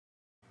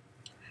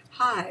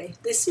Hi,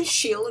 this is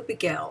Sheila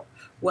Bigell.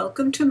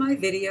 Welcome to my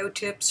video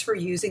tips for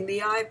using the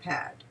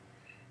iPad.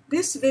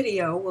 This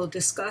video will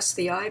discuss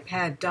the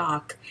iPad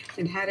dock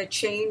and how to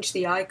change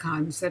the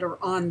icons that are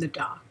on the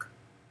dock.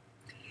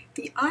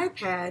 The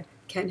iPad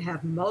can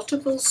have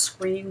multiple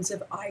screens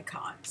of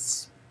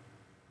icons.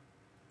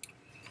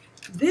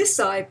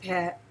 This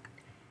iPad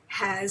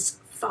has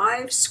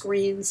 5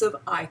 screens of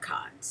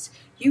icons.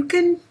 You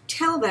can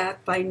tell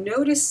that by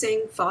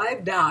noticing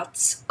 5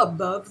 dots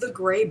above the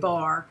gray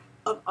bar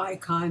of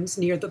icons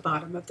near the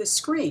bottom of the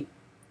screen.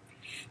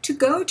 To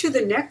go to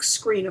the next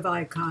screen of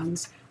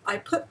icons, I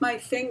put my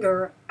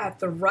finger at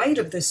the right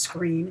of the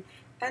screen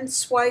and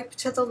swipe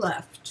to the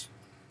left.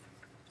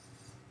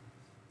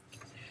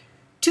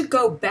 To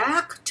go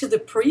back to the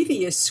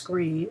previous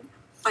screen,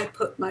 I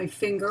put my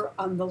finger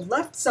on the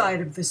left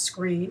side of the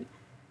screen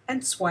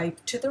and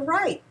swipe to the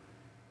right.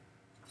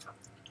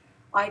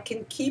 I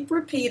can keep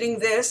repeating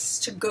this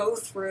to go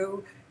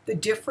through the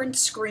different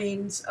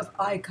screens of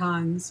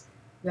icons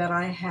that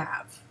I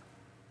have.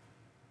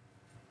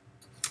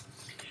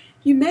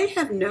 You may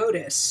have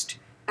noticed,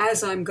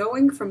 as I'm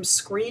going from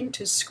screen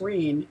to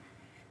screen,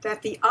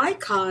 that the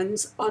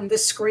icons on the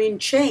screen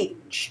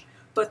change,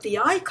 but the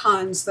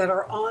icons that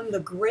are on the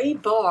gray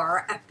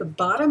bar at the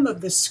bottom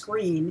of the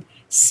screen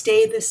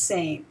stay the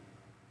same.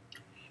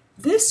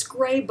 This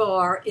gray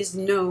bar is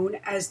known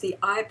as the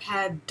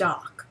iPad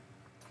dock.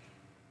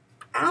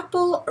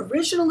 Apple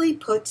originally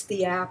puts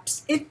the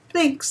apps it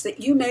thinks that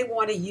you may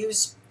want to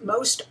use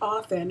most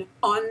often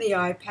on the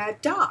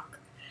iPad dock.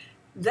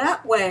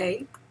 That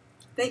way,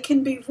 they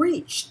can be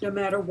reached no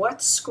matter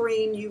what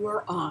screen you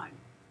are on.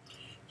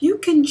 You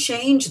can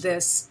change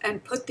this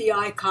and put the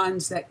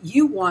icons that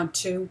you want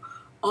to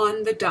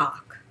on the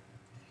dock.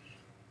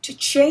 To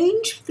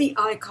change the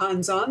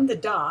icons on the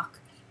dock,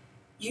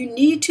 you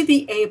need to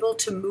be able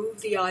to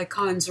move the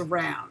icons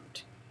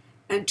around.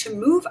 And to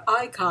move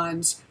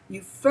icons,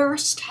 you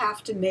first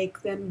have to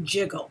make them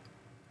jiggle.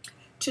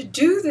 To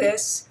do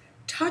this,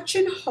 touch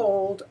and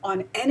hold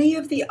on any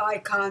of the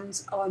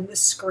icons on the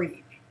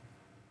screen.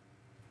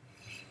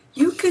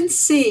 You can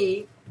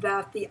see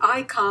that the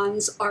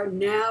icons are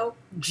now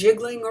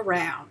jiggling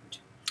around.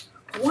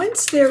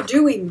 Once they're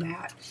doing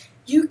that,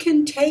 you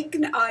can take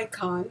an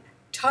icon,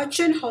 touch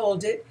and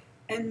hold it,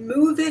 and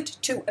move it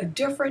to a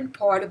different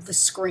part of the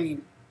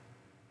screen.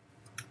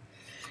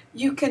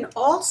 You can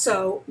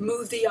also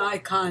move the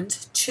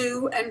icons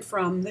to and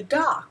from the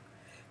dock.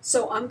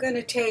 So I'm going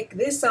to take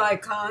this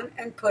icon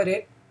and put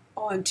it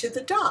onto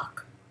the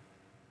dock.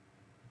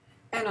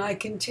 And I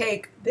can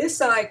take this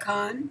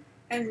icon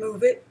and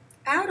move it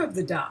out of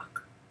the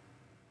dock.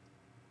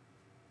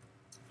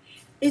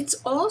 It's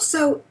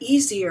also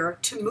easier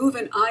to move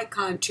an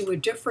icon to a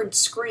different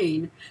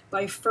screen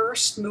by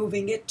first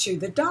moving it to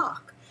the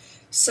dock.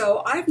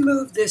 So I've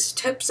moved this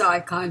tips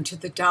icon to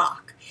the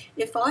dock.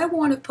 If I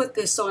want to put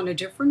this on a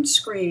different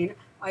screen,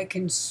 I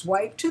can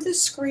swipe to the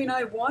screen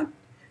I want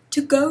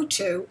to go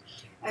to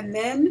and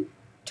then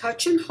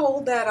touch and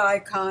hold that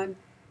icon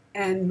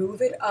and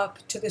move it up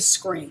to the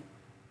screen.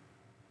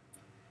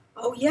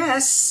 Oh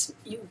yes,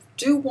 you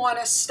do want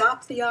to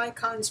stop the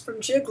icons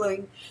from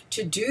jiggling.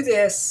 To do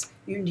this,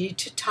 you need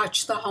to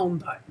touch the home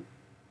button.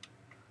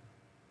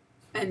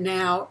 And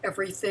now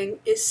everything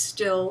is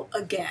still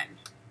again.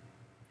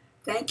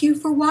 Thank you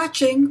for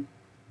watching.